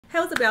Hey,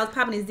 what's up, y'all? It's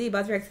Poppin' D.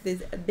 About to react to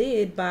this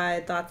bid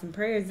by Thoughts and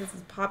Prayers. This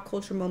is pop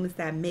culture moments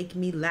that make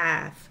me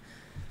laugh.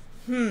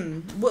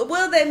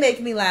 Will they make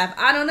me laugh?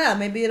 I don't know.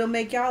 Maybe it'll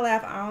make y'all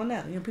laugh. I don't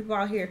know. You know, people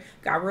out here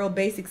got real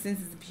basic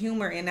senses of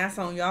humor, and that's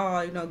on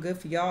y'all. You know, good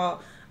for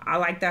y'all. I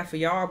like that for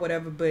y'all,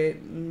 whatever.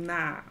 But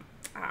nah,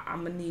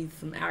 I'm gonna need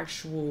some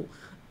actual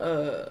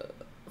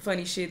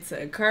funny shit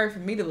to occur for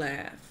me to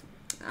laugh.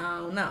 I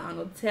don't know. I'm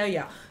gonna tell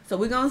y'all. So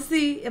we're gonna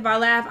see if I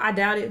laugh. I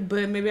doubt it,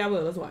 but maybe I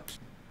will. Let's watch.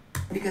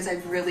 Because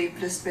I've really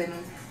just been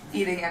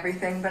eating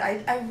everything, but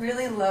I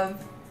really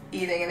love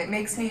eating, and it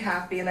makes me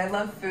happy, and I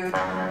love food.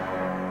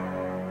 I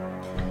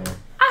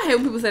hate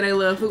when people say they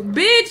love food.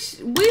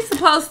 Bitch, we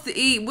supposed to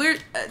eat. We're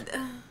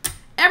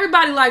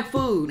everybody like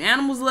food.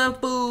 Animals love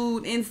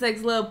food.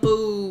 Insects love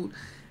food.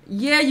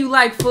 Yeah, you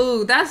like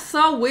food. That's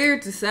so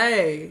weird to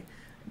say.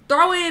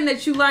 Throw in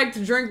that you like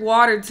to drink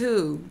water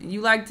too. And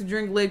you like to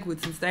drink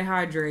liquids and stay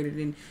hydrated.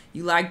 And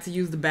you like to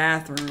use the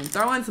bathroom.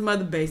 Throw in some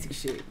other basic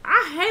shit.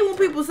 I hate when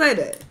people say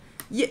that.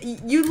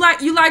 You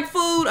like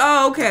food?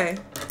 Oh, okay.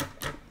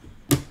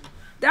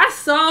 That's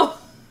so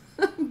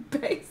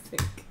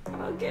basic. I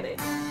don't get it.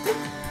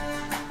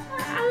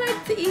 I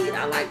like to eat.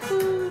 I like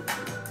food.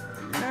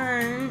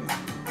 Alright.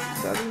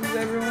 So this is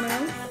everyone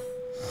else?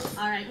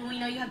 Alright, well, we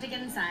know you have to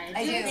get inside.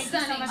 I do. Thank you so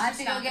much I have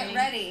to go get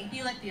ready.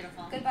 You look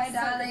beautiful. Goodbye,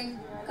 darling.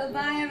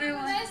 Goodbye,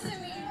 everyone. Nice to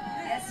meet you.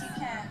 Yes, you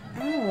can.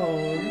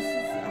 Oh, this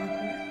is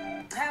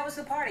awkward. How was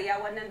the party? I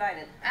wasn't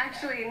invited.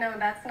 Actually, no,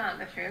 that's not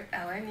the truth,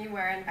 Ellen. You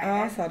were invited. Oh,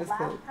 I saw this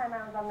clip. Last time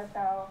I was on the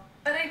show.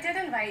 But I did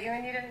invite you,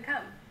 and you didn't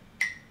come.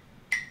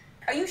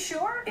 Are you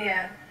sure?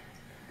 Yeah.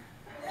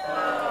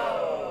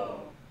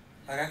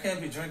 Like, I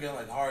can't be drinking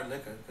like hard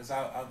liquor because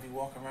I'll be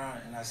walking around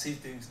and I see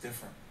things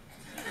different.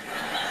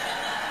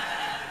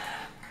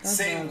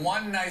 Say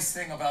one nice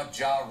thing about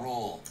Ja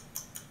Rule.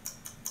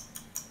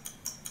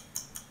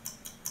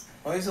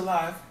 Oh, he's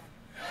alive.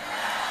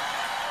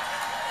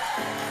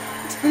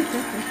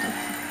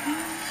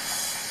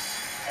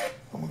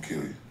 I'm gonna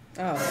kill you.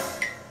 Oh,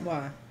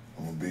 why?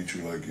 I'm gonna beat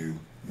you like you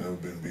never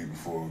been beat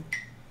before.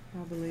 I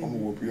believe I'm gonna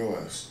it. whoop your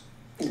ass.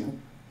 You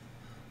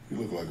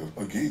look like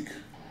a geek.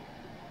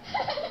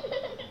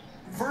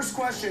 First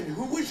question,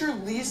 who was your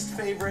least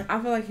favorite? I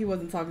feel like he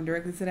wasn't talking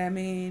directly to that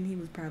man. He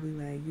was probably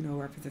like, you know,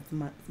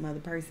 representing some other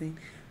person.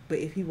 But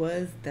if he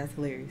was, that's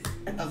hilarious.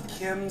 Of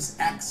Kim's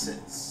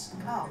exes?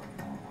 Oh.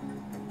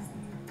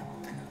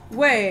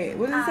 Wait,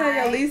 what did it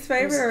say? Your least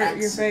favorite or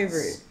your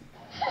favorite?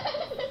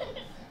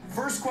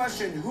 First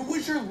question, who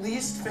was your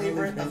least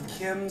favorite of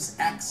Kim's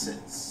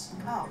exes?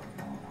 Oh.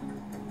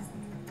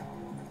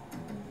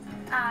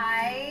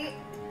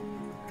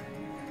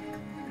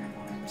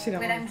 She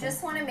don't But want I to.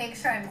 just want to make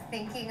sure I'm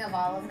thinking of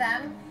all of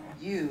them.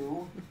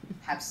 You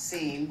have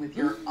seen with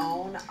your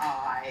own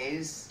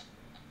eyes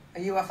a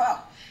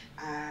UFO.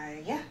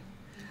 Yeah.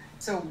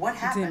 So what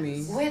happens?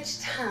 Demi. Which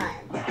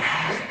time?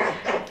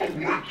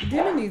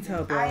 Demi needs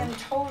help, I y'all. am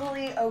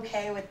totally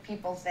okay with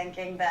people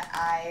thinking that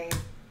I...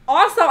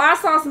 Also, I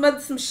saw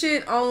some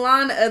shit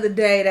online the other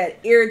day that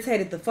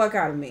irritated the fuck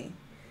out of me.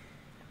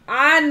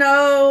 I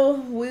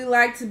know we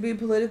like to be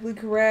politically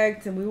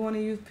correct and we want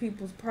to use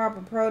people's proper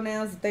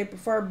pronouns that they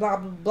prefer, blah,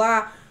 blah,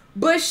 blah.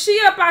 But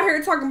she up out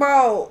here talking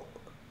about,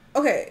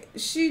 okay,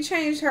 she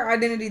changed her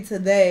identity to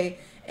they.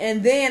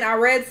 And then I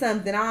read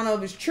something, I don't know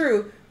if it's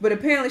true, but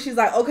apparently she's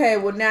like, okay,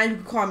 well now you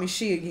can call me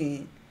she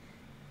again.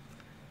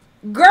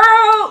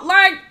 Girl,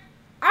 like,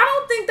 I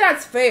don't think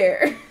that's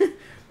fair.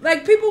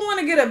 Like, people want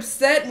to get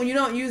upset when you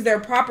don't use their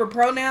proper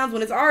pronouns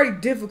when it's already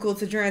difficult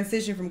to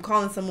transition from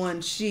calling someone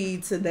she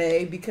to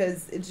they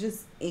because it's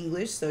just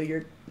English. So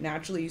you're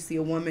naturally, you see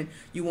a woman,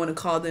 you want to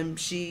call them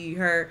she,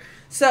 her.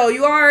 So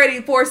you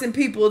already forcing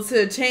people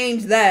to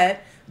change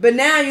that. But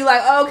now you're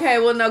like, okay,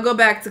 well, no, go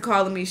back to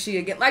calling me she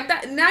again. Like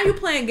that. Now you're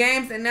playing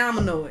games and now I'm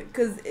annoyed.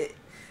 Because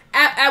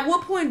at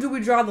what point do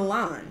we draw the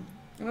line?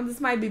 Well, this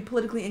might be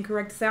politically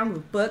incorrect to sound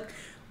of fuck.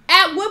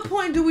 At what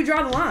point do we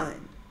draw the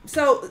line?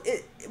 So,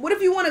 what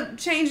if you want to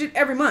change it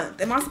every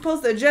month? Am I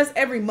supposed to adjust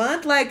every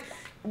month? Like,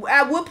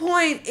 at what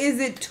point is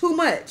it too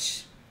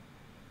much?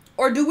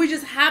 Or do we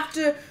just have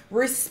to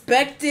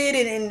respect it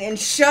and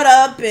shut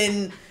up?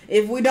 And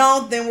if we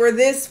don't, then we're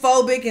this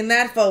phobic and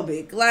that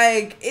phobic.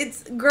 Like,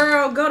 it's,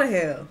 girl, go to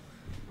hell.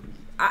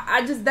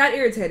 I just, that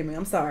irritated me.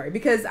 I'm sorry.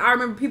 Because I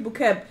remember people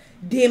kept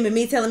DMing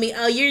me, telling me,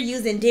 oh, you're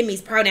using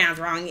Demi's pronouns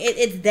wrong.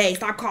 It's they.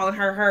 Stop calling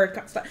her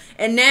her.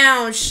 And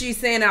now she's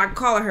saying that I can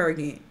call her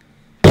again.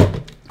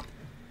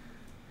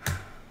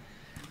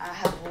 I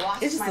have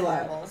lost It's just my a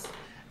lot. marbles,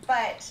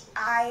 but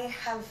I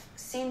have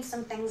seen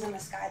some things in the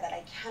sky that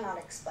I cannot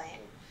explain.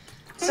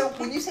 So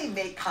when you say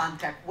make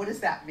contact, what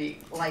does that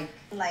mean? Like,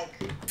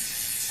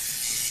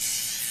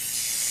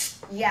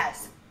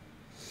 yes.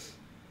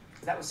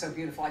 that was so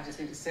beautiful. I just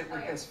need to sit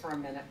with this for a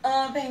minute.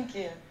 Oh, thank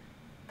you.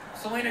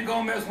 Selena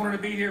Gomez wanted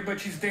to be here, but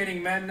she's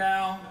dating men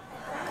now.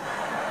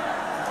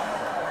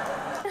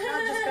 Not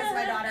just because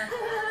my daughter.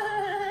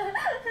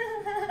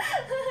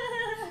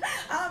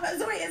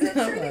 So wait, is it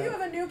true that you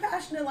have a new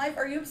passion in life?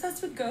 Are you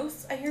obsessed with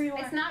ghosts? I hear you are.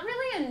 It's not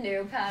really a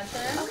new passion.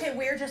 Okay,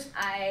 we're just...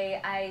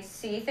 I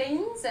see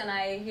things and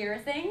I hear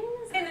things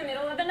in the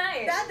middle of the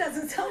night. That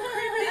doesn't sound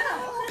very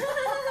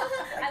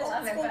I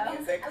love it though.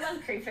 Music. I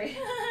love creepy.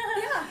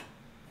 Yeah.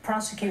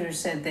 Prosecutors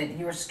said that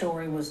your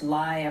story was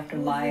lie after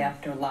lie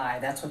after lie.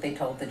 That's what they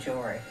told the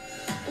jury.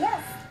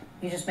 Yes.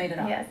 You just made it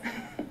up? Yes.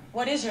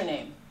 What is your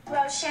name?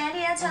 Well,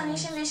 Shandy, I tell you,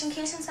 she mentioned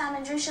kissing time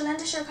and drink. She lent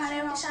to show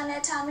kind of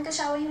Shanell time because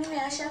she was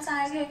here. She was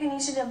like, "Hey, can you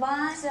see the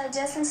bonds?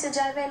 Justin,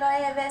 Sijay,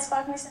 Lawyer, Vance,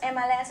 Sparkness, and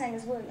my last name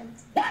is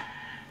Williams."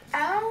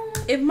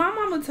 If my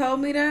mama told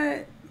me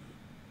that,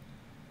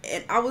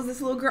 and I was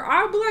this little girl,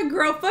 I'd be like,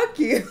 "Girl, fuck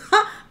you."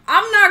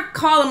 I'm not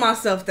calling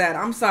myself that.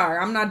 I'm sorry.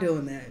 I'm not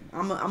doing that.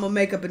 I'm gonna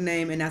make up a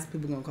name, and that's what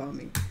people gonna call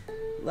me.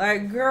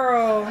 Like,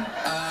 girl.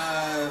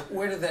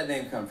 Where did that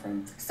name come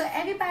from? So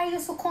everybody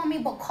used to call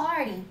me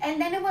Bacardi. And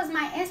then it was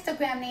my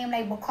Instagram name,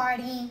 like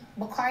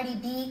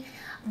Bacardi B.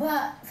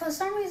 But for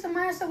some reason,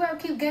 my Instagram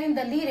keep getting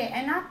deleted.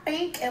 And I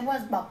think it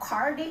was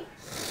Bacardi.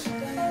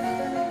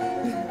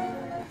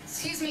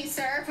 Excuse me,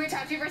 sir. Can we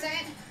talk to you for a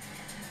second?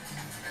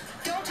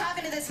 Don't talk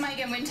into this mic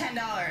and win $10.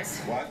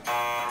 What?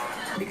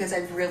 Because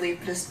I've really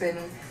just been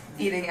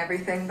eating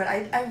everything, but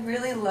I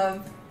really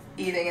love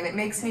eating, and it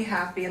makes me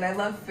happy, and I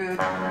love food.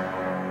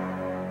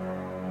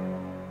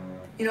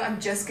 You know,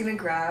 I'm just gonna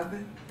grab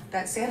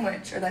that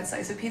sandwich or that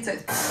slice of pizza.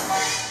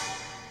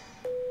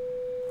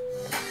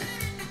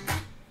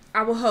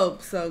 I will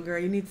hope so, girl.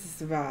 You need to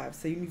survive,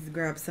 so you need to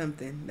grab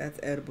something that's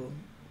edible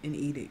and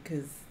eat it,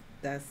 because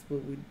that's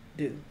what we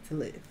do to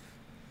live.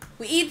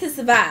 We eat to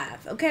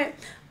survive, okay?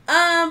 But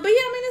yeah,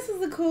 I mean, this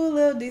was a cool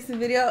little decent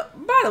video.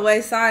 By the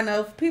way, side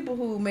note, for people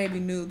who may be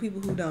new,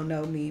 people who don't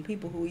know me,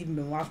 people who even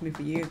been watching me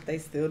for years, they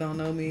still don't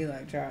know me,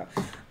 like, child.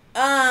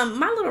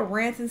 My little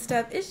rants and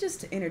stuff, it's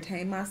just to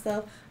entertain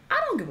myself.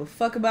 I don't give a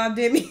fuck about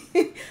Demi.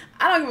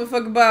 I don't give a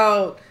fuck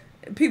about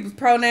people's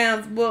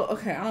pronouns. Well,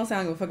 okay, I don't say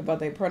I don't give a fuck about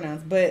their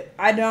pronouns, but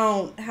I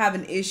don't have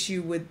an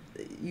issue with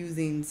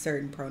using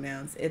certain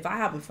pronouns. If I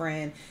have a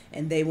friend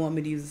and they want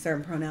me to use a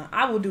certain pronoun,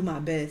 I will do my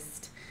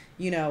best.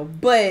 You know,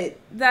 but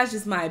that's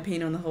just my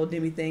opinion on the whole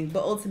Demi thing.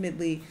 But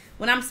ultimately,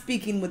 when I'm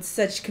speaking with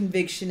such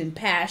conviction and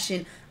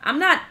passion, I'm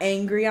not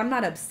angry. I'm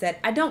not upset.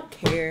 I don't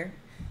care.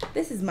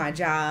 This is my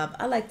job.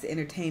 I like to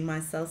entertain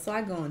myself, so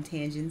I go on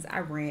tangents. I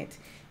rant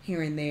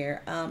here and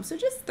there. So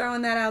just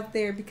throwing that out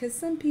there, because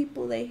some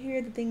people, they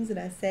hear the things that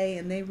I say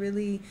and they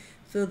really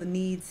feel the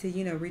need to,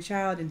 you know, reach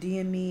out and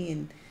DM me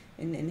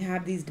and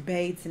have these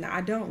debates, and I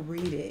don't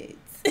read it.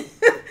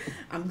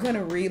 I'm going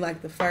to read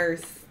like the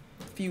first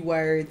few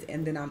words,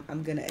 and then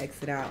I'm gonna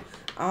exit out.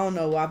 I don't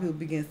know why people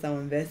begin so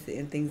invested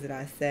in things that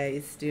I say.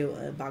 It still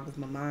boggles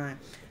my mind.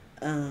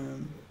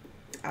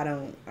 I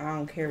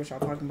don't care what y'all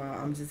talking about.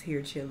 I'm just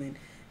here chilling,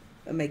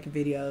 making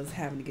videos,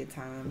 having a good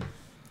time,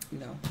 you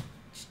know,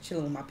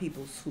 chilling with my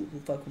people who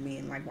fuck with me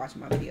and like watching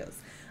my videos.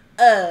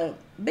 But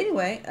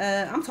anyway,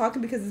 I'm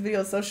talking because this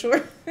video is so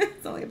short.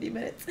 It's only a few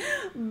minutes.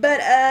 But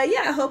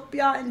yeah, I hope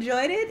y'all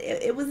enjoyed it.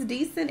 It was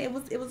decent. It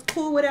was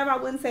cool, whatever. I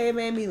wouldn't say it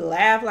made me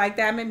laugh like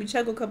that. It made me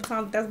chuckle a couple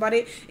times. That's about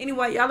it.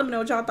 Anyway, y'all let me know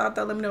what y'all thought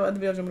though. Let me know what other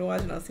videos you want me to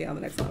watch, and I'll see y'all on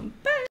the next one.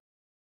 Bye.